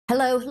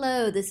Hello,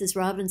 hello. This is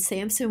Robin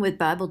Sampson with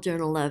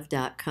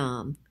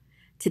BibleJournalLove.com.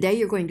 Today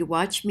you're going to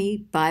watch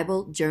me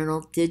Bible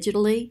journal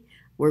digitally.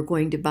 We're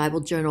going to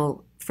Bible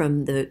journal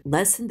from the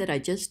lesson that I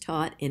just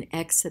taught in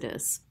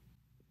Exodus.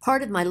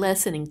 Part of my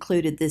lesson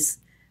included this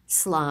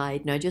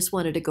slide, and I just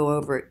wanted to go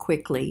over it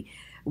quickly.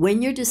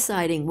 When you're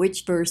deciding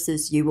which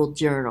verses you will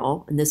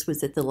journal, and this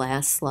was at the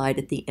last slide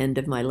at the end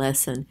of my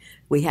lesson,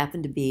 we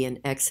happen to be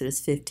in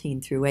Exodus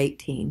 15 through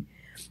 18.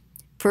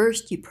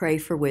 First, you pray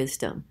for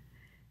wisdom.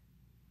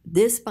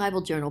 This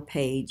Bible journal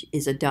page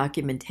is a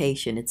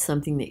documentation. It's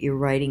something that you're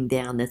writing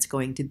down that's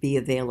going to be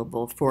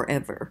available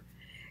forever.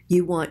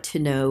 You want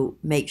to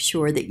make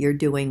sure that you're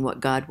doing what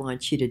God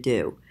wants you to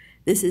do.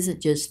 This isn't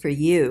just for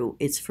you,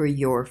 it's for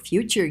your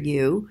future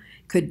you.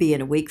 Could be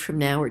in a week from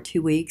now, or 2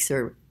 weeks,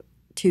 or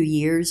 2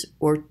 years,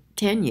 or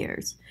 10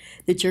 years,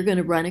 that you're going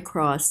to run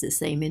across the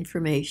same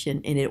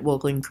information and it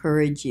will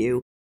encourage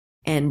you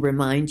and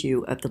remind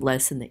you of the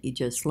lesson that you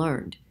just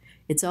learned.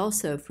 It's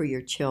also for your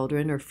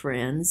children or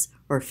friends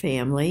or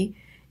family.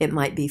 It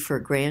might be for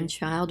a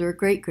grandchild or a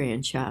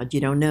great-grandchild.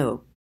 You don't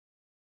know.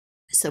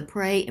 So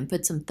pray and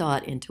put some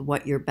thought into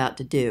what you're about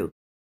to do.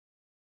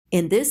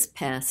 In this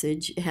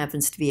passage, it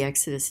happens to be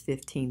Exodus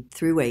 15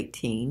 through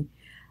 18,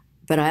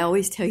 but I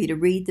always tell you to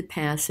read the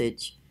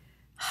passage.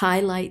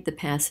 Highlight the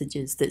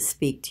passages that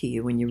speak to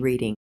you when you're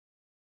reading.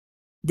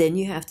 Then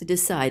you have to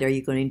decide, are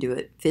you going to do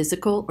it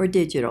physical or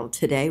digital?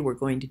 Today we're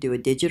going to do a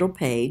digital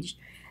page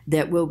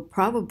that we'll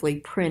probably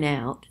print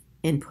out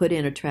and put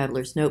in a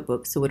traveler's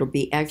notebook, so it'll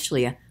be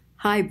actually a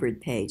hybrid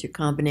page, a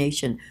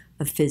combination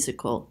of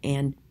physical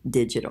and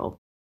digital.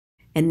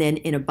 And then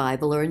in a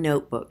Bible or a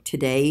notebook.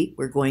 Today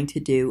we're going to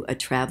do a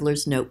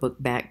traveler's notebook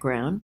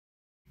background,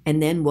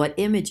 and then what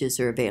images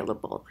are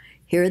available.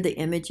 Here are the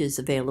images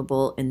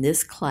available in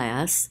this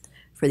class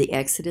for the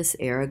Exodus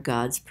era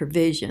God's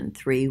provision,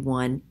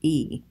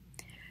 3:1e.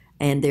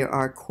 And there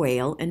are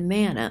quail and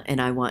manna,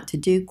 and I want to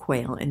do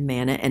quail and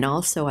manna, and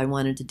also I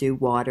wanted to do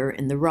water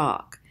and the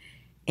rock.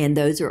 And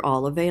those are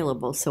all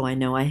available, so I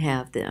know I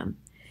have them.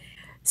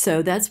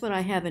 So that's what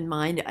I have in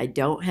mind. I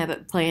don't have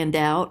it planned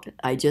out.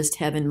 I just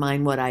have in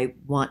mind what I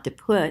want to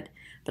put,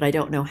 but I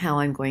don't know how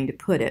I'm going to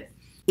put it.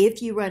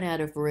 If you run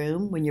out of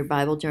room when you're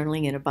Bible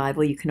journaling in a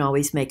Bible, you can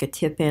always make a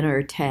tip-in or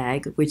a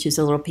tag, which is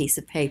a little piece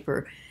of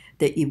paper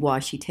that you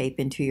washi tape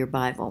into your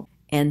Bible.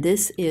 And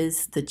this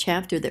is the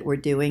chapter that we're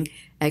doing,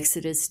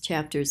 Exodus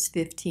chapters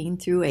 15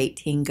 through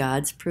 18,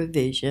 God's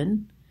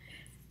provision.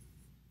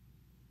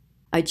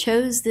 I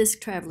chose this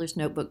traveler's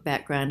notebook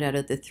background out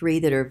of the 3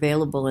 that are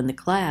available in the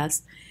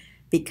class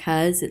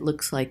because it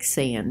looks like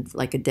sand,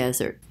 like a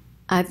desert.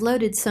 I've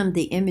loaded some of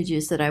the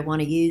images that I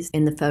want to use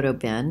in the photo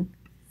bin.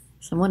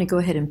 So I want to go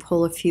ahead and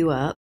pull a few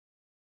up.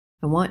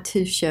 I want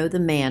to show the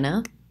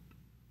manna.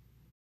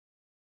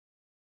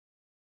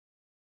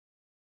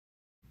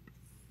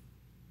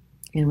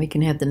 And we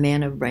can have the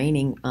manna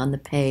raining on the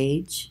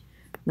page.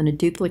 I'm going to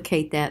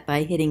duplicate that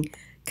by hitting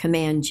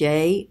Command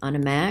J on a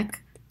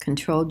Mac,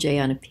 Control J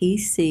on a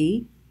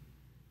PC.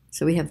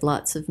 So we have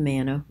lots of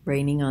manna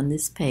raining on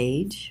this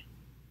page.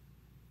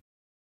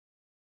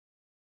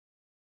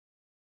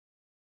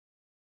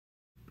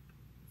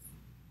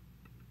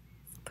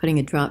 Putting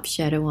a drop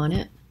shadow on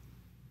it.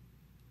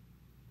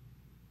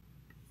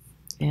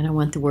 And I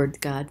want the word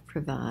God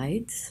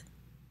provides.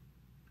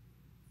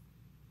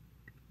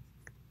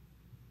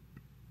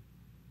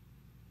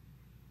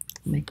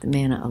 Make the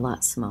manna a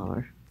lot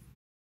smaller.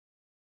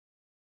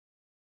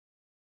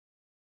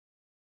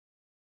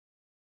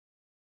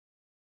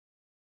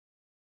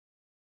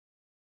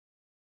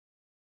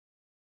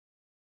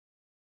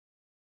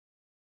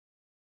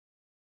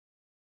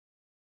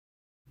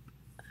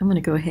 I'm going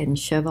to go ahead and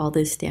shove all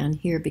this down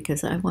here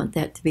because I want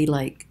that to be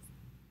like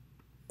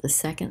the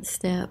second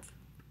step.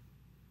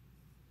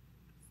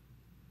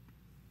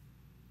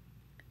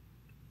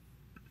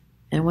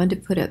 And I wanted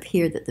to put up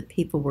here that the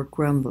people were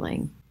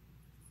grumbling.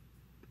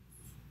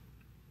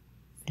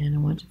 And I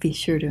want to be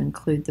sure to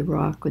include the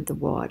rock with the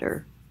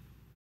water.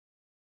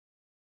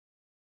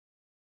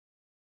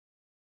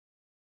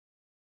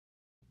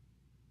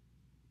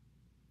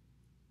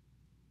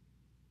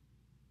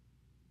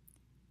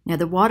 Now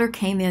the water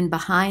came in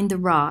behind the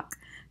rock,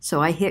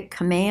 so I hit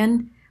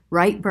Command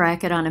right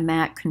bracket on a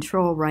Mac,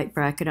 Control right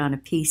bracket on a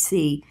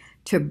PC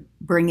to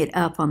bring it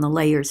up on the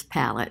layers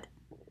palette.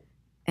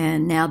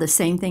 And now the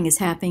same thing is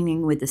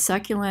happening with the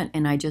succulent,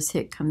 and I just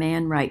hit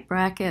Command right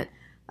bracket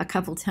a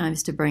couple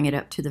times to bring it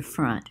up to the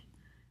front.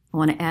 I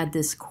want to add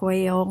this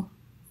quail.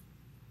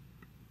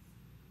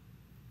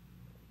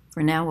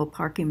 For now, we'll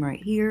park him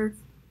right here.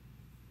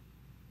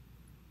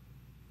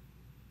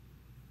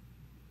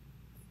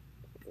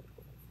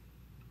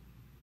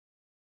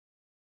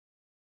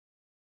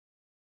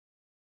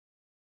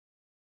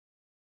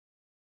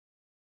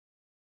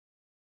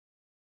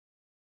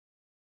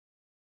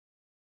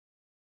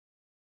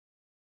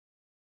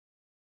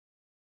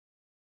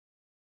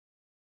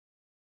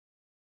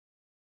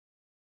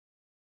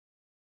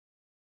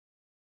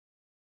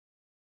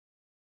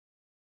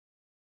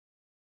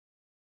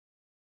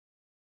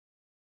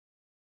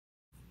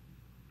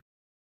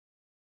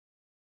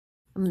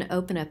 I'm going to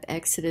open up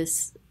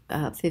Exodus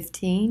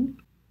 15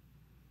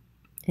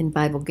 in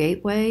Bible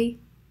Gateway.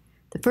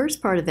 The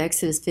first part of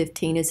Exodus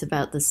 15 is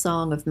about the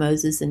song of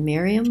Moses and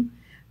Miriam,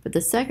 but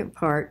the second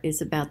part is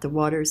about the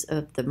waters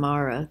of the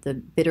Marah, the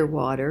bitter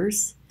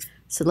waters.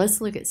 So let's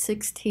look at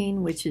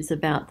 16, which is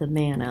about the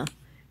manna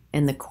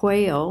and the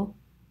quail.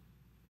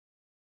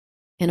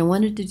 And I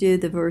wanted to do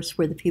the verse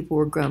where the people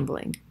were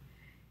grumbling.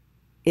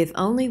 If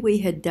only we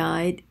had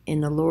died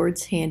in the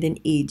Lord's hand in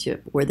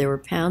Egypt, where there were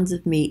pounds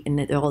of meat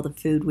and all the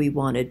food we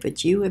wanted,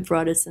 but you have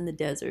brought us in the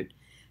desert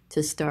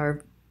to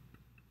starve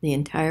the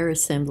entire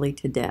assembly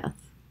to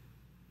death.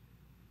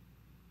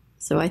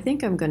 So I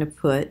think I'm going to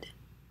put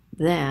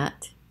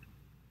that,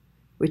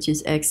 which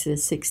is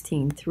Exodus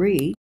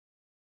 16:3,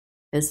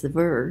 as the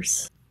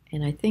verse.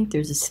 And I think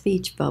there's a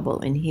speech bubble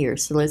in here.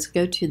 So let's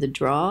go to the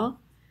draw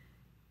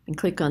and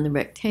click on the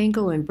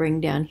rectangle and bring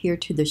down here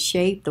to the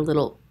shape, the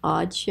little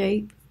odd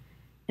shape,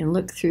 and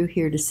look through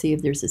here to see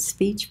if there's a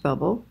speech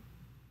bubble.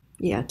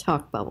 Yeah,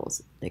 talk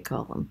bubbles, they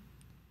call them.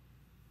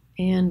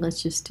 And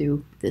let's just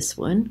do this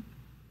one.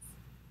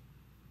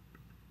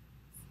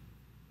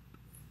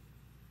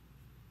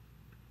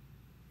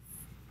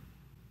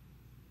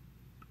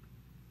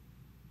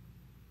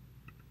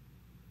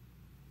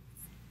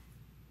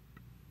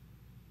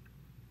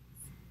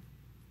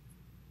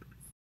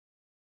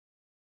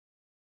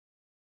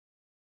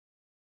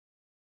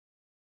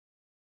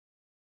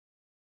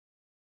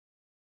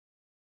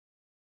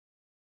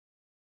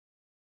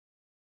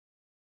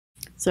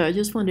 So I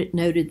just wanted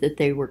noted that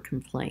they were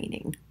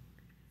complaining.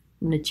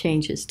 I'm going to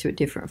change this to a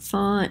different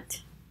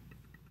font.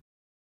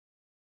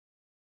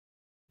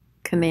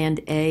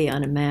 Command A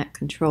on a Mac,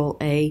 Control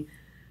A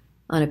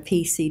on a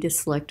PC to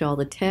select all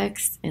the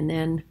text, and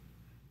then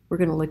we're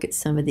going to look at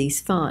some of these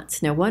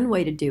fonts. Now, one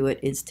way to do it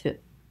is to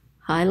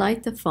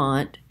highlight the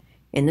font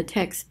in the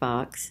text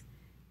box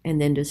and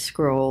then to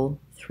scroll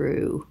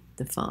through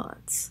the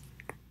fonts.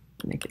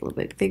 Make it a little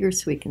bit bigger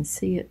so we can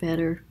see it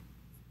better.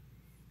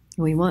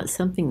 We want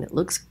something that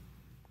looks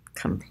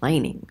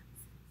complaining.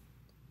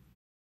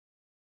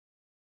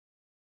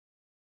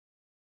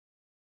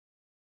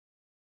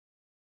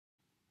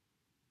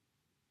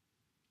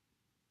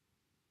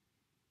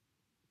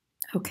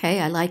 Okay,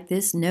 I like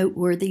this.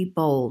 Noteworthy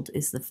bold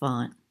is the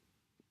font.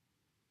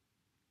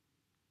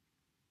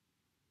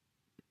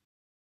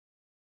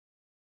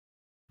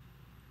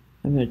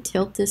 I'm going to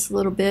tilt this a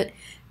little bit.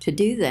 To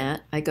do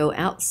that, I go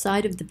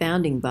outside of the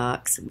bounding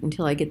box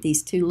until I get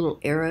these two little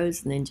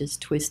arrows and then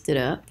just twist it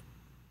up.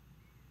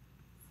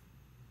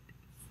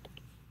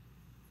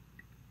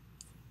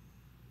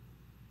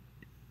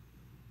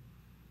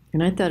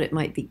 And I thought it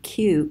might be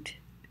cute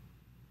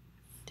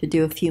to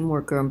do a few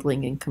more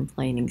grumbling and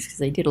complainings because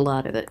they did a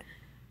lot of it.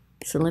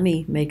 So let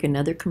me make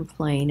another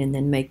complaint and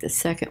then make the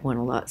second one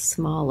a lot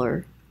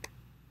smaller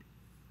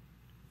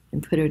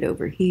and put it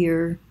over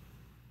here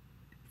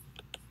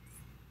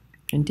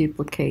and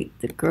duplicate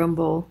the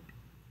grumble,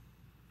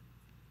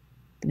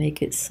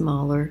 make it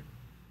smaller.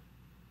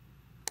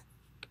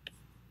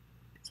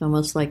 It's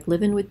almost like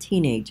living with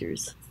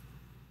teenagers.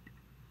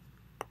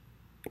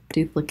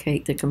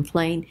 Duplicate the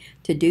complaint.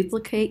 To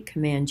duplicate,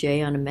 Command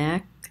J on a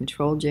Mac,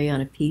 Control J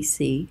on a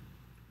PC.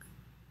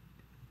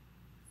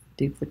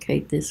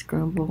 Duplicate this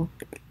grumble.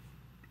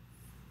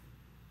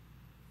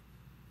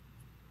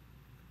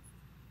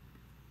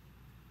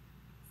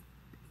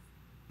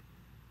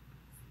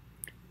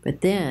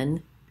 But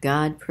then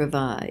God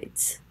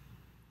provides.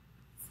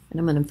 And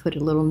I'm going to put a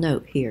little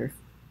note here.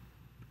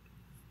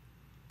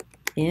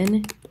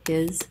 In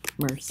His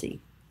mercy,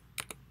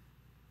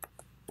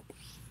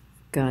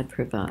 God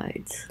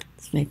provides.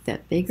 Let's make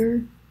that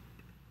bigger.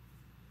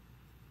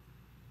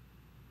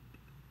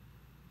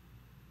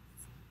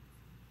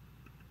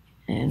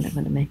 And I'm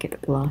going to make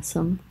it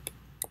blossom.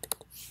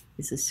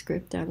 This is a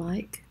script I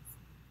like.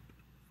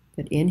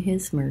 But in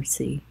His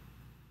mercy,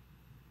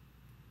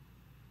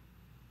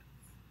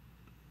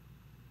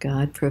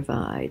 God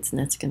provides. And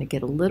that's going to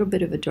get a little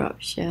bit of a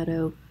drop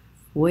shadow.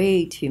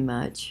 Way too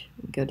much.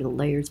 Go to the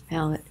Layers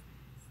palette.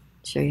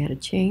 Show you how to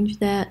change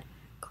that.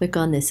 Click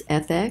on this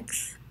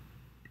FX.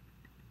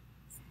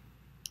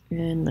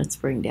 And let's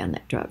bring down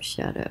that drop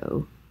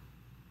shadow.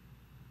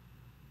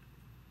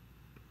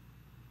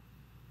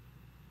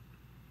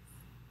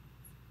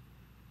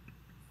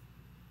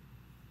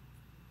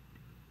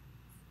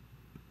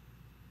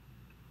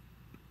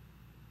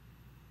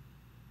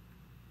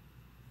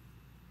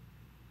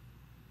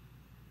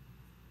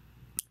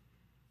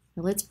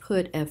 Now let's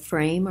put a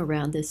frame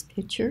around this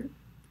picture.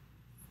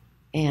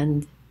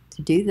 And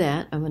to do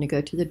that, I'm going to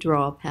go to the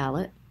Draw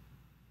palette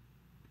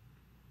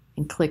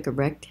and click a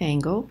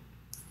rectangle.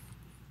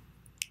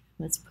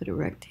 Let's put a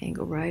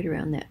rectangle right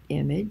around that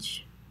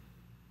image.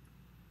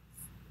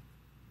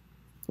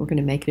 We're going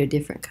to make it a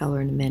different color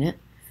in a minute.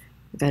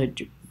 We've got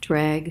to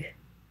drag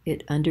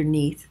it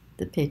underneath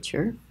the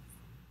picture.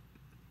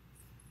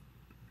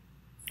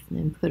 And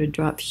then put a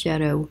drop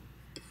shadow.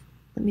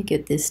 Let me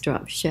get this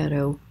drop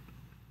shadow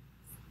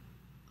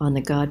on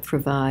the God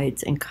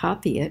provides and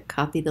copy it.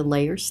 Copy the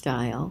layer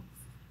style.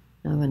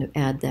 I'm going to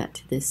add that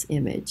to this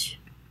image.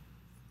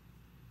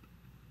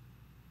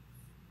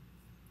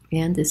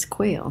 And this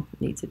quail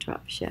needs a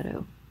drop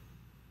shadow.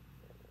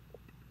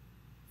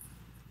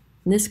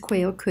 And this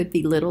quail could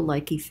be little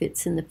like he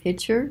fits in the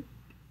picture,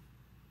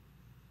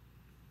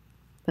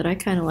 but I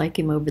kind of like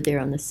him over there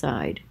on the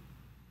side.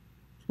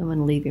 So I'm going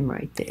to leave him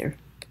right there.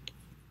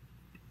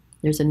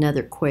 There's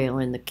another quail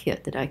in the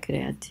kit that I could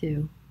add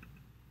too.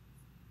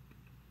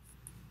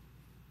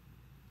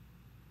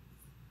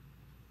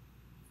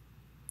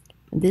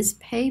 And this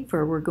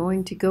paper, we're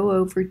going to go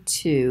over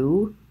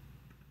to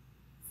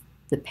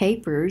the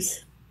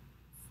papers.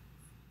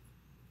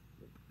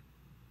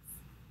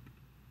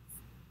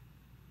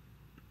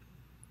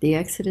 The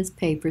Exodus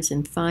papers,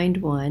 and find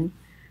one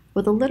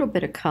with a little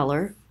bit of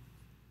color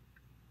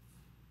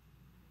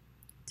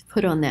to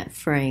put on that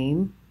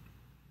frame.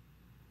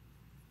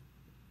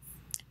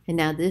 And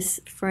now this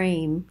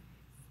frame,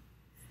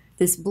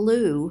 this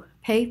blue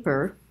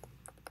paper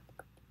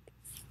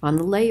on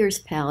the layers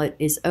palette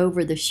is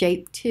over the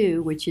shape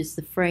 2, which is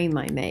the frame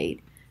I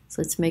made.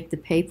 So let's make the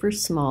paper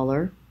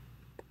smaller.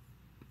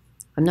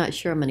 I'm not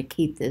sure I'm going to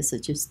keep this.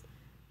 I'm just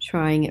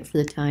trying it for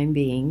the time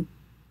being.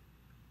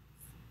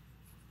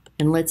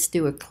 And let's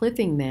do a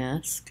clipping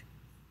mask.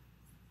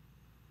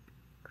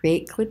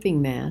 Create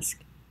clipping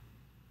mask.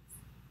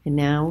 And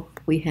now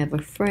we have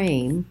a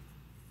frame,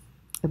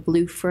 a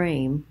blue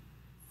frame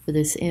for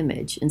this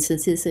image. And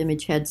since this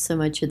image had so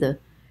much of the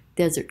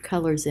desert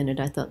colors in it,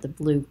 I thought the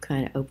blue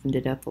kind of opened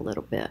it up a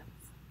little bit.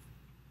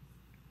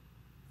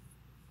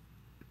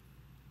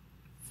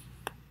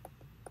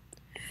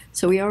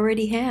 So we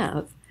already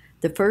have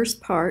the first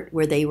part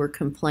where they were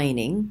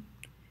complaining.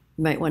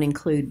 You might want to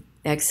include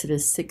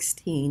Exodus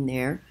 16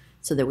 there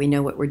so that we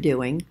know what we're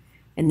doing.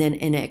 And then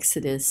in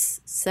Exodus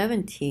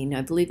 17,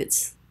 I believe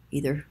it's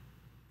either,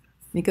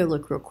 let me go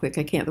look real quick.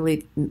 I can't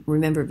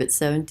remember if it's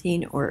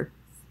 17 or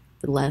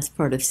the last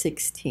part of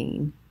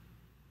 16.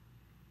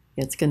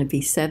 It's going to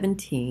be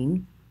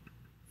 17.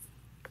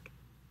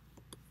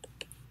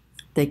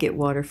 They get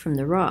water from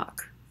the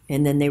rock.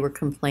 And then they were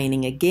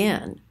complaining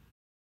again.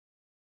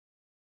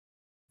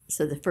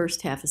 So the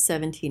first half of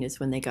 17 is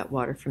when they got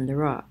water from the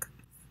rock.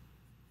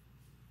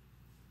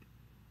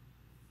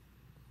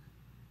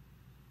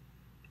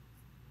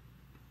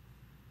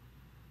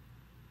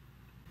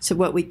 So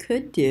what we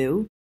could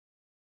do,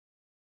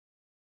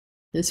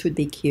 this would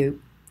be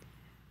cute.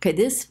 Okay,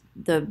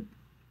 the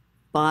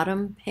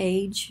bottom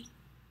page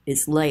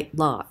is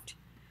locked.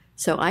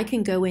 So I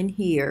can go in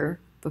here,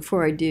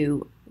 before I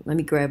do, let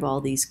me grab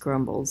all these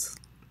grumbles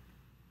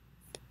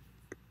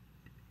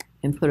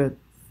and put a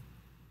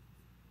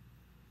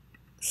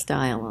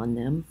style on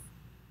them,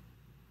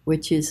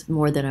 which is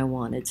more than I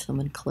wanted. So I'm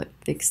going to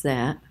fix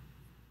that.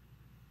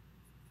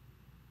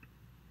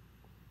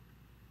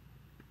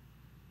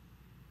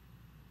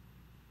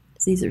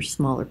 These are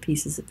smaller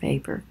pieces of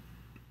paper.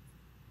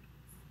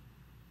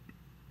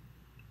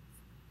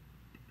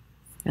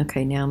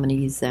 Okay, now I'm going to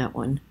use that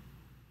one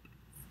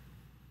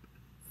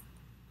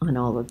on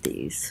all of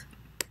these.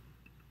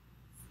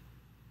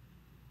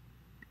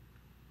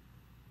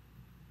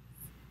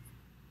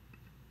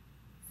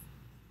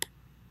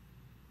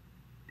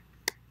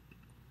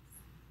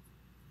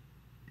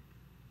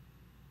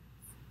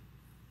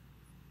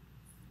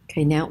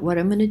 Okay, now what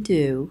I'm going to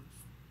do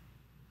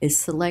is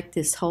select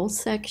this whole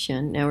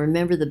section. Now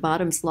remember, the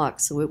bottom's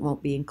locked, so it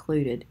won't be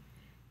included.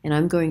 And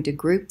I'm going to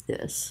group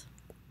this.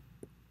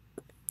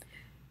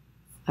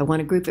 I want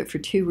to group it for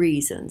 2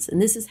 reasons.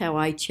 And this is how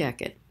I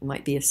check it. It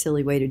might be a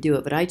silly way to do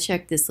it, but I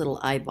check this little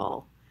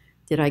eyeball.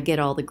 Did I get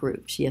all the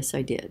groups? Yes,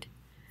 I did.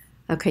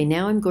 Okay,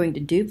 now I'm going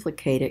to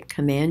duplicate it,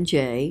 Command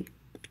J.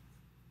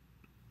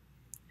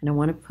 And I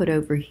want to put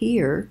over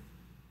here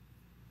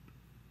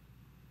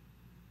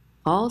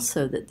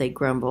also that they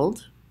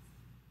grumbled.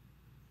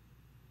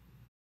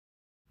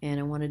 And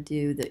I want to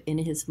do the In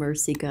His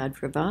Mercy God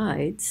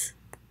Provides.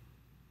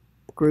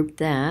 Group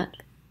that.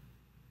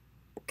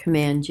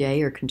 Command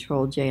J or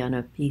Control J on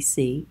a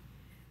PC.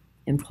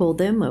 And pull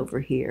them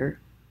over here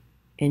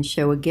and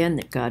show again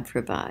that God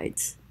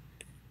provides.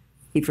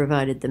 He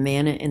provided the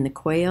manna and the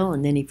quail,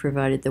 and then he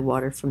provided the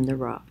water from the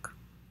rock.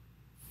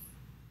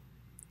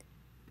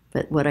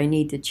 But what I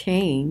need to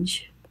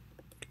change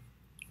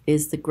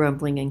is the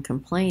grumbling and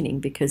complaining,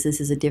 because this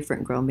is a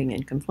different grumbling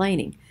and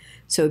complaining.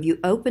 So if you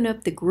open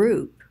up the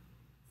group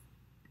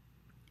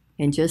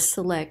and just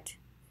select,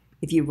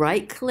 if you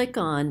right-click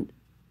on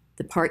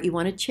the part you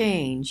want to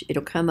change,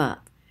 it'll come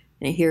up.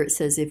 And here it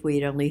says, if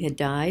we only had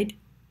died,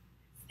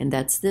 and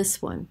that's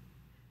this one.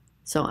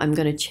 So I'm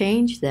going to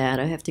change that.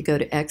 I have to go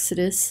to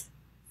Exodus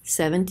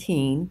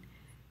 17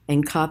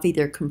 and copy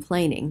their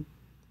complaining.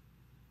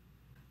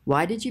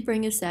 Why did you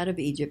bring us out of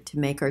Egypt to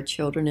make our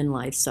children and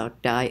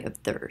livestock die of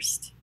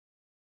thirst?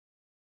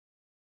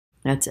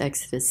 That's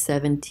Exodus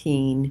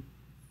 17,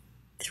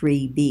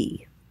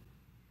 3b.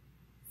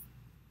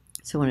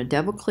 So I want to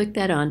double click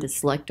that on to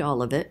select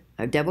all of it.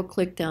 I've double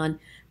clicked on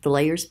the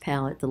layers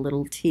palette, the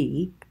little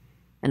T,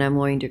 and I'm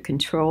going to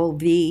Control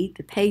V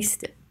to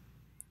paste it.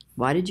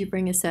 Why did you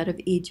bring us out of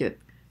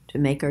Egypt to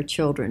make our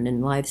children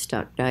and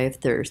livestock die of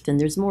thirst. And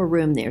there's more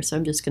room there, so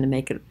I'm just going to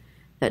make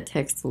that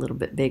text a little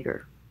bit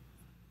bigger.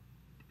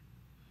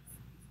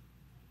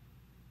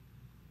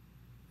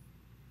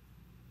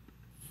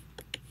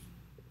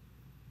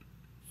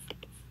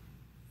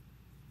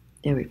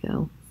 There we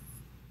go.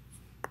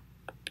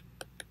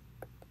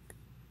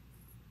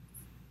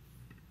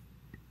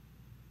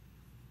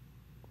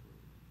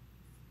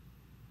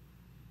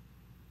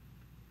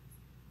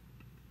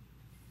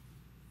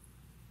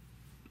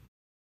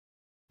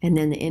 And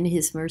then in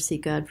His mercy,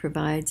 God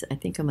provides. I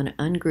think I'm going to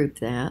ungroup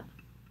that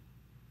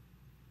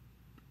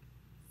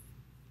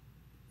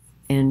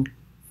and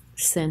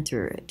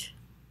center it.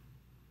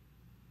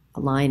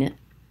 Align it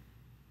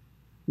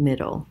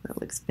middle.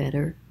 That looks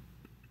better.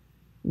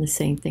 And the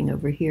same thing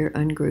over here.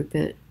 Ungroup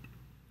it.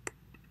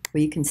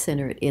 Well, you can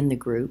center it in the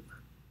group.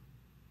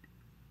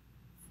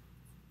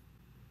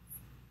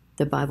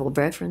 The Bible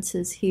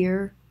references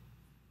here.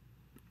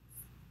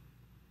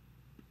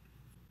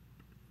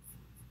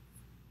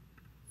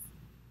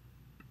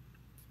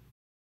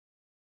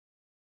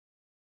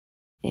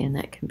 And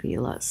that can be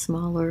a lot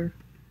smaller.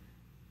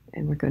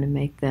 And we're going to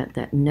make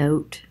that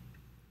note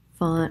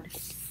font.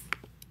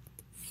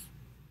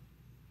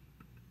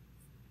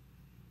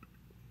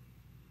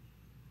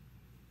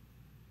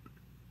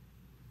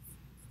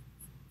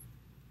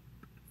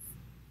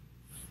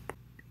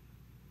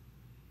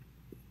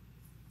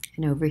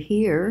 And over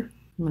here,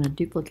 I'm going to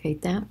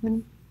duplicate that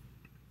one,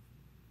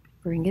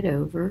 bring it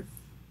over.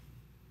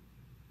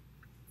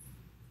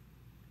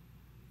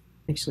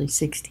 Actually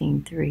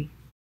 16:3.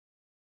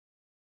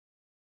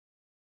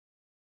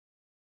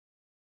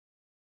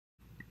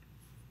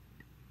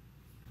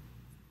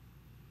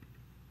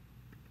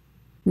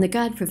 And the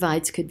God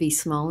provides could be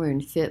smaller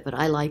and fit, but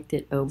I liked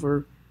it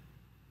over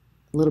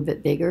a little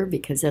bit bigger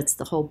because that's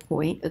the whole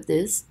point of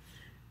this,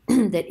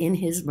 that in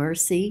His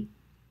mercy,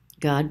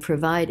 God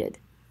provided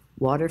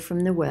water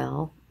from the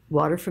well,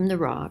 water from the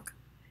rock,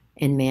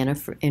 and manna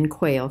and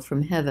quail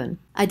from heaven.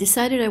 I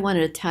decided I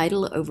wanted a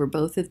title over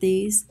both of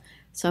these,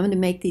 so I'm going to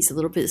make these a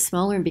little bit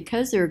smaller, and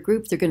because they're a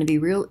group, they're going to be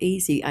real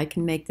easy. I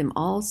can make them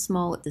all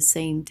small at the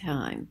same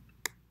time.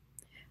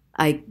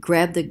 I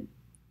grab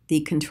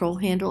the control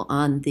handle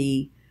on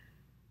the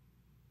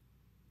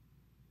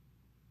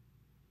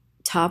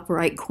top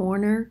right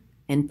corner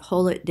and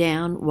pull it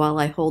down while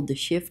I hold the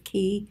shift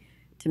key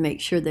to make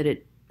sure that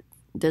it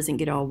doesn't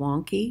get all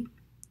wonky,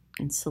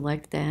 and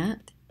select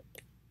that.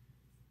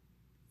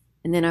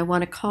 And then I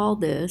want to call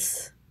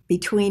this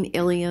Between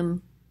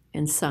Ilium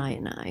and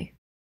Sinai.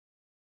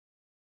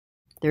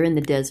 They're in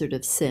the desert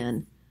of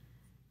sin,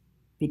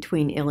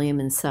 between Ilium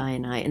and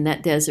Sinai. And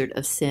that desert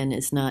of sin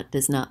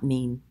does not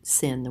mean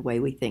sin the way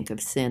we think of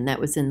sin.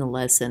 That was in the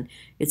lesson.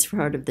 It's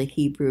part of the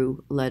Hebrew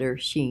letter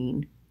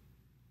Shin.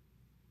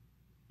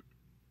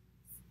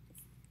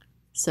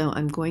 So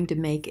I'm going to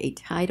make a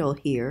title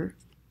here.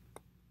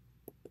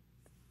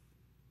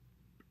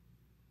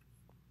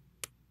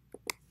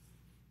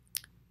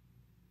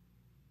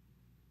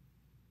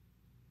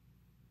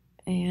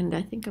 And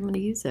I think I'm going to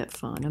use that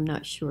font. I'm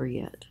not sure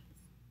yet.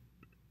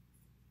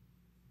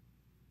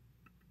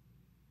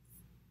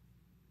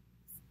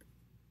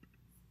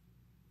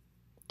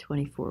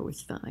 .24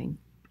 was fine.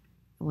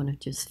 I want to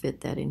just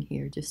fit that in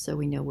here just so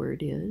we know where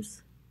it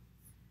is.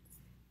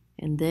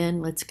 And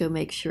then let's go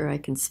make sure I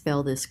can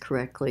spell this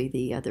correctly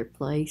the other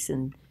place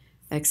in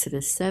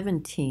Exodus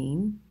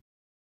 17.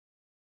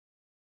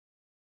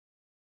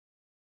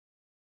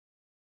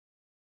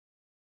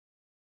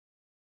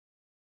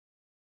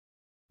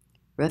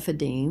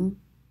 Rephidim,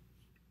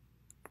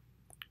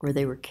 where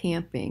they were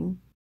camping.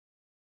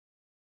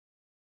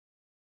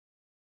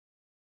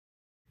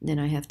 Then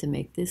I have to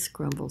make this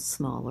grumble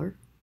smaller.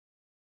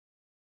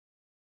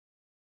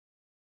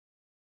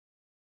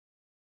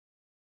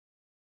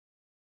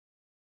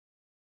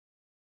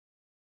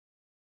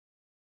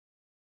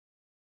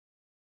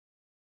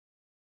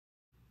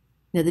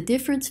 Now the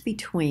difference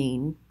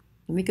between,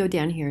 let me go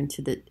down here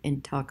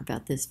and talk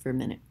about this for a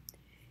minute.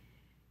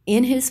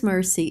 In His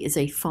mercy is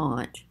a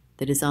font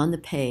that is on the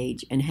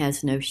page and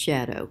has no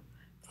shadow.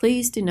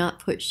 Please do not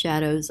put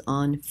shadows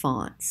on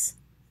fonts.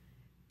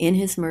 In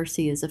His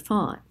mercy is a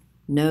font,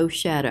 no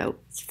shadow.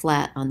 It's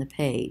flat on the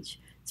page.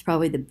 It's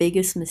probably the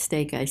biggest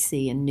mistake I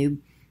see in new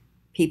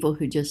people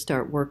who just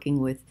start working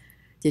with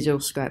digital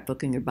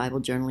scrapbooking or Bible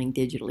journaling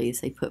digitally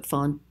is they put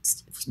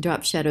fonts,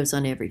 drop shadows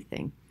on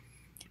everything.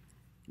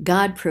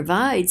 God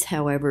provides,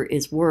 however,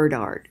 is word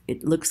art.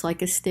 It looks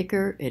like a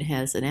sticker, it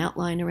has an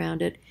outline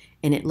around it,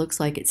 and it looks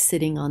like it's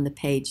sitting on the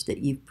page that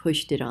you've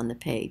pushed it on the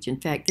page.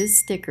 In fact, this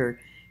sticker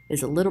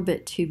is a little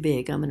bit too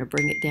big. I'm going to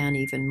bring it down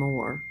even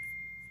more.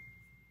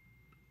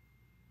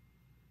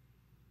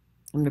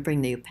 I'm going to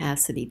bring the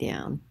opacity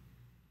down.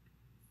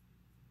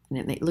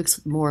 And it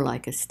looks more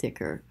like a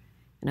sticker.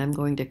 And I'm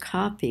going to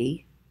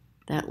copy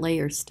that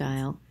layer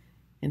style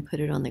and put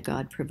it on the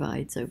God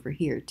Provides over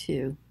here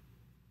too.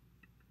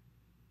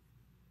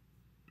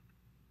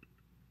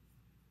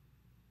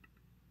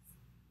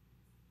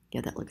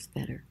 Yeah, that looks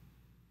better.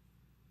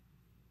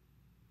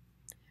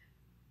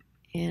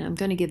 And I'm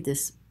going to give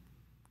this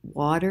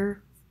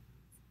water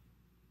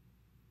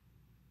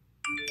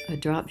a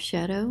drop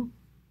shadow.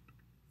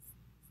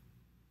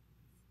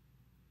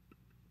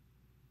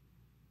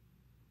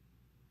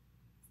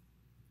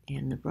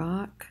 And the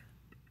rock.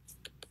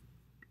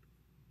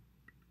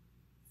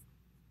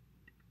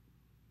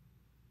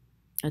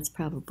 That's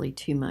probably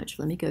too much.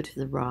 Let me go to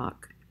the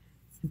rock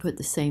and put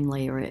the same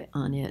layer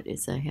on it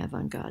as I have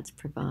on God's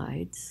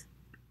Provides.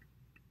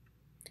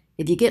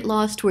 If you get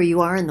lost where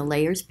you are in the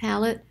layers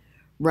palette,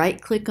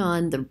 right click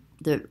on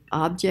the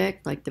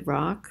object, like the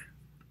rock,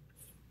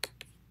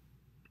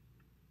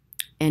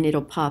 and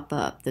it'll pop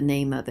up the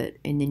name of it,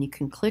 and then you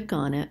can click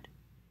on it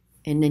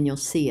and then you'll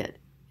see it.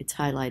 It's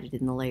highlighted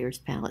in the layers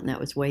palette, and that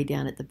was way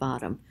down at the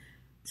bottom.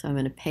 So I'm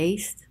going to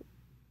paste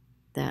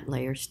that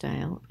layer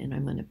style, and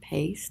I'm going to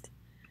paste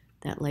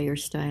that layer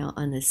style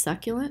on this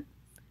succulent.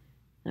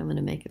 I'm going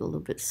to make it a little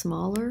bit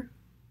smaller.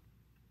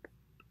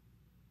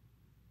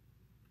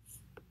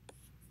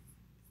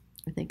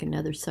 I think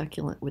another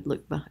succulent would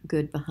look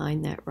good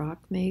behind that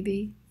rock,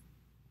 maybe.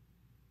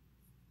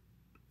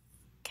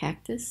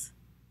 Cactus.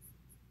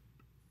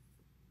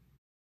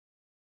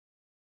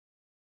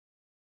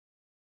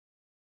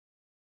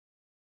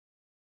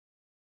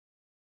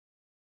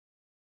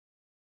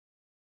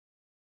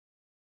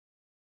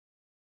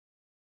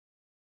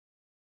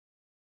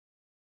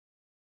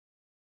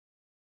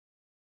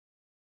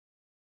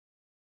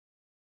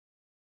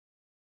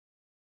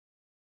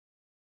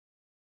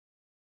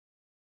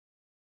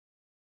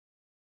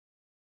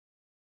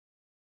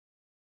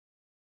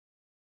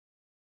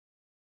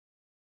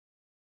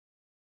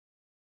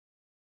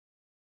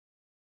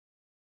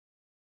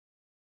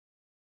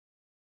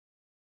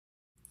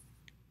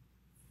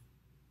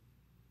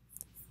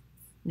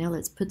 Now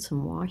let's put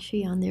some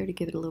washi on there to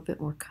give it a little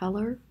bit more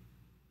color.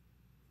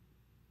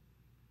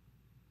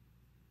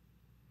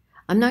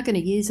 I'm not going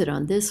to use it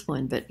on this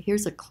one, but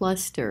here's a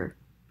cluster.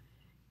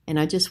 And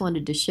I just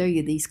wanted to show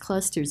you these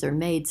clusters are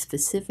made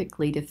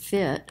specifically to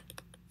fit,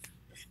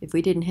 if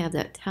we didn't have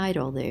that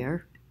title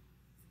there,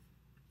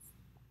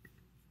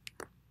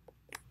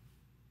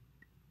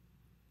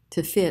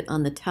 to fit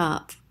on the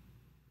top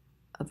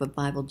of a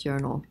Bible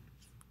Journal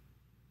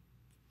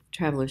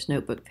Traveler's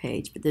Notebook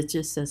page, but this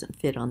just doesn't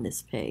fit on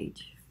this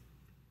page.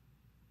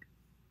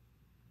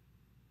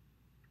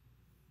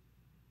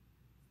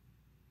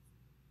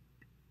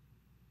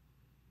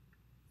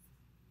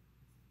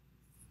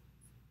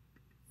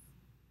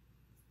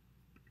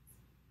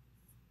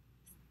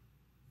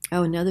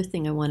 Oh, another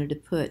thing I wanted to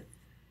put,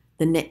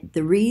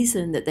 the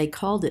reason that they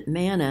called it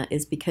manna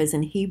is because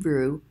in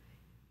Hebrew,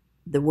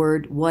 the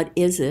word "what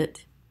is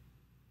it"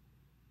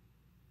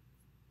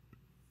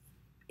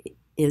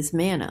 is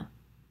manna.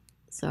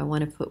 So I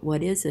want to put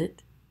 "what is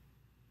it"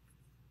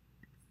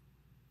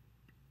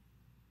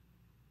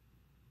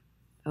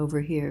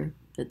 over here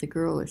that the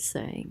girl is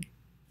saying.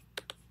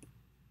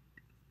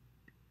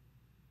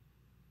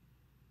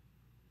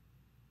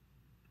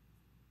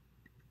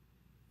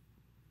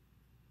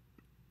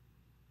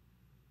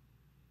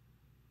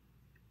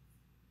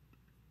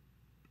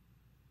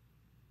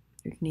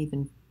 You can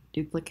even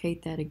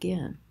duplicate that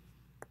again.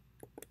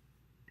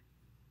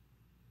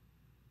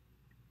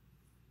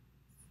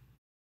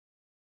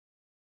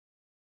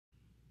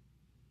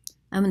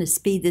 I'm going to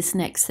speed this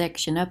next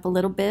section up a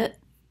little bit.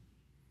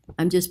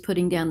 I'm just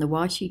putting down the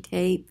washi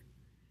tape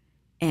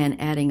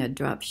and adding a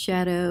drop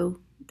shadow.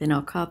 Then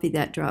I'll copy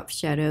that drop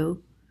shadow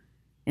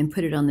and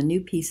put it on the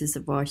new pieces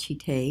of washi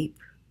tape.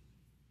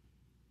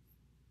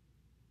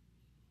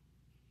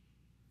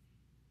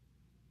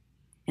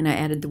 And I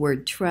added the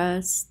word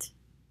trust.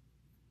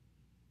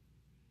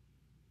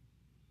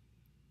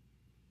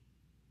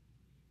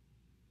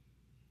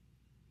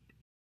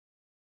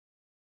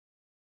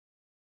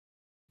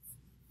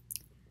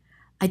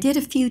 I did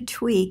a few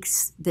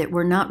tweaks that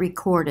were not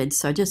recorded,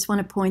 so I just want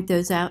to point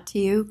those out to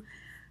you.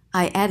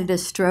 I added a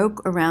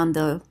stroke around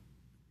the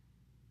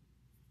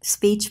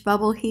speech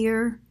bubble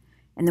here,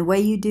 and the way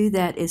you do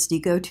that is you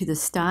go to the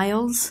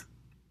styles,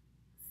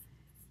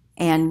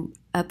 and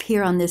up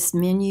here on this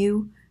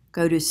menu,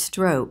 go to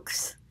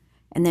strokes,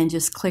 and then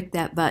just click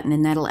that button,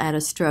 and that'll add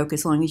a stroke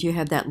as long as you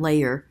have that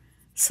layer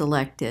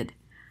selected.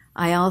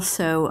 I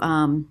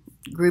also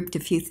grouped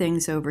a few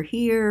things over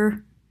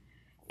here,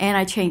 and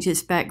I changed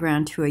this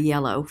background to a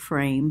yellow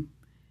frame.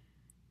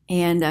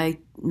 And I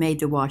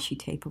made the washi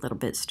tape a little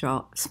bit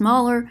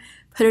smaller,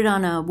 put it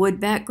on a wood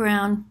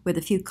background with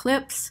a few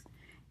clips,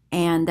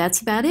 and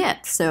that's about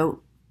it.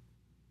 So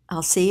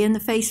I'll see you in the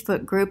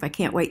Facebook group. I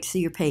can't wait to see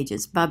your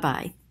pages.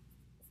 Bye-bye.